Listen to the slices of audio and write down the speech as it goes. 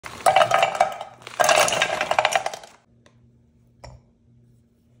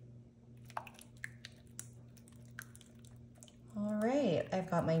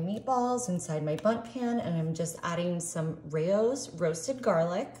got my meatballs inside my Bundt pan, and I'm just adding some Rao's roasted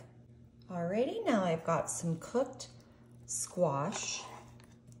garlic. Alrighty, now I've got some cooked squash.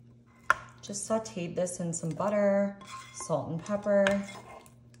 Just sauteed this in some butter, salt and pepper.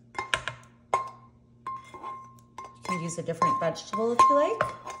 You can use a different vegetable if you like.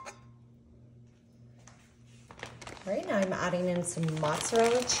 Right now I'm adding in some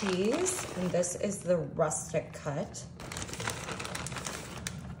mozzarella cheese, and this is the rustic cut.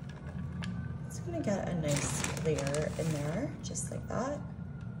 It's gonna get a nice layer in there, just like that.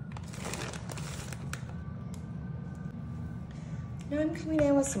 Now I'm coming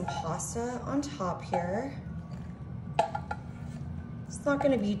in with some pasta on top here. It's not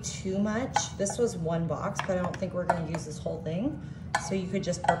gonna be too much. This was one box, but I don't think we're gonna use this whole thing. So you could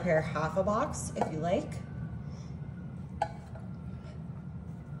just prepare half a box if you like.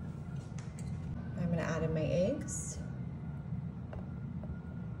 I'm gonna add in my eggs.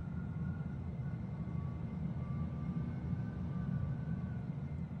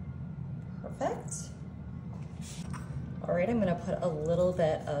 Perfect. All right, I'm gonna put a little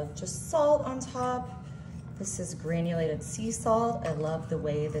bit of just salt on top. This is granulated sea salt. I love the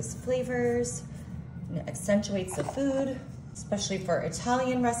way this flavors and it accentuates the food, especially for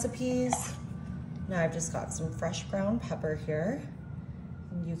Italian recipes. Now I've just got some fresh ground pepper here.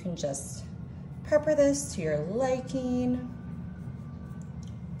 And you can just pepper this to your liking.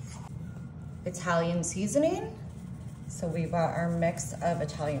 Italian seasoning. So we've got our mix of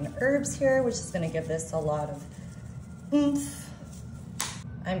Italian herbs here, which is gonna give this a lot of oomph.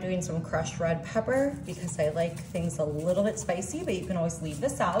 I'm doing some crushed red pepper because I like things a little bit spicy, but you can always leave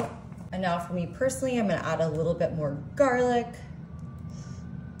this out. And now for me personally, I'm gonna add a little bit more garlic.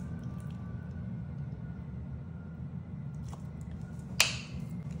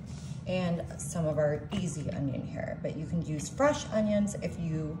 And some of our easy onion here, but you can use fresh onions if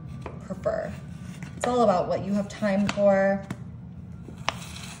you prefer. It's all about what you have time for.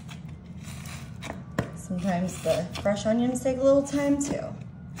 Sometimes the fresh onions take a little time too.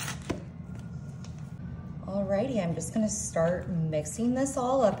 Alrighty, I'm just gonna start mixing this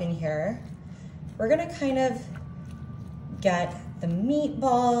all up in here. We're gonna kind of get the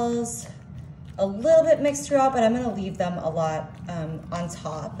meatballs a little bit mixed throughout, but I'm gonna leave them a lot on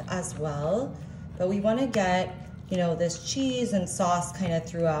top as well. But we wanna get, you know, this cheese and sauce kind of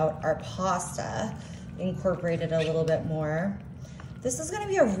throughout our pasta, incorporated a little bit more. This is gonna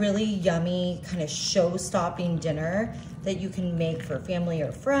be a really yummy kind of show-stopping dinner that you can make for family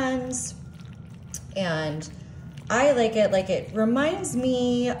or friends. And I like it reminds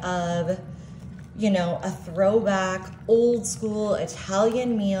me of, you know, a throwback, old school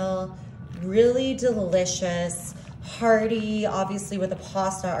Italian meal, really delicious, hearty, obviously with the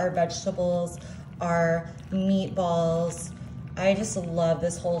pasta, our vegetables, our meatballs. I just love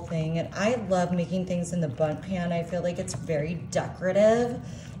this whole thing, and I love making things in the Bundt pan. I feel like it's very decorative,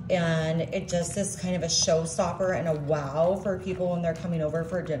 and it just is kind of a showstopper and a wow for people when they're coming over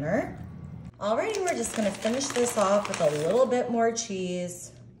for dinner. Alrighty, we're just gonna finish this off with a little bit more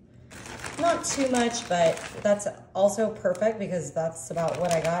cheese. Not too much, but that's also perfect because that's about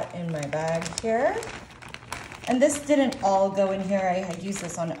what I got in my bag here. And this didn't all go in here. I had used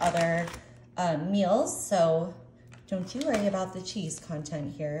this on other meals, so don't you worry about the cheese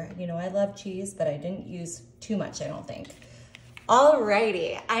content here. You know, I love cheese, but I didn't use too much, I don't think.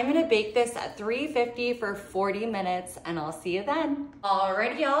 Alrighty, I'm gonna bake this at 350 for 40 minutes, and I'll see you then.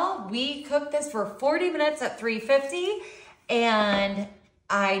 Alrighty, y'all, we cooked this for 40 minutes at 350, and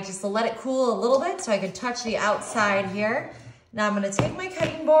I just let it cool a little bit so I could touch the outside here. Now I'm gonna take my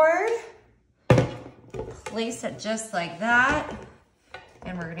cutting board, place it just like that,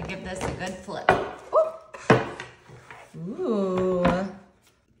 and we're gonna give this a good flip. Ooh.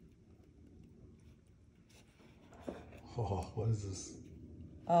 Oh, what is this?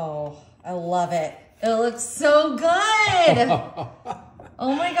 Oh, I love it. It looks so good.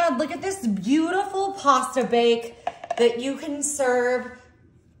 Oh my God, look at this beautiful pasta bake that you can serve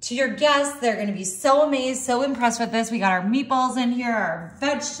to your guests. They're gonna be so amazed, so impressed with this. We got our meatballs in here, our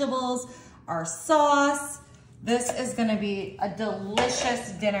vegetables, our sauce. This is gonna be a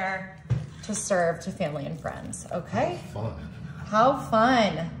delicious dinner to serve to family and friends, okay? How fun. How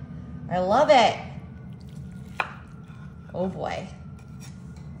fun. I love it. Oh boy.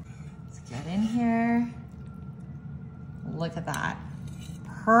 Let's get in here. Look at that.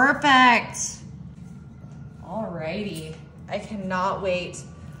 Perfect. Alrighty. I cannot wait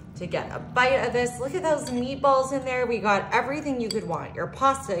to get a bite of this. Look at those meatballs in there. We got everything you could want. Your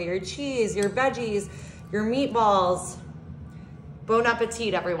pasta, your cheese, your veggies, your meatballs. Bon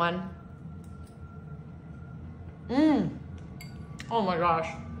appetit, everyone. Oh my gosh.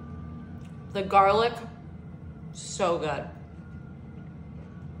 The garlic, so good.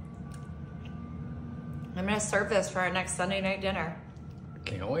 I'm gonna serve this for our next Sunday night dinner.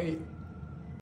 Can't wait.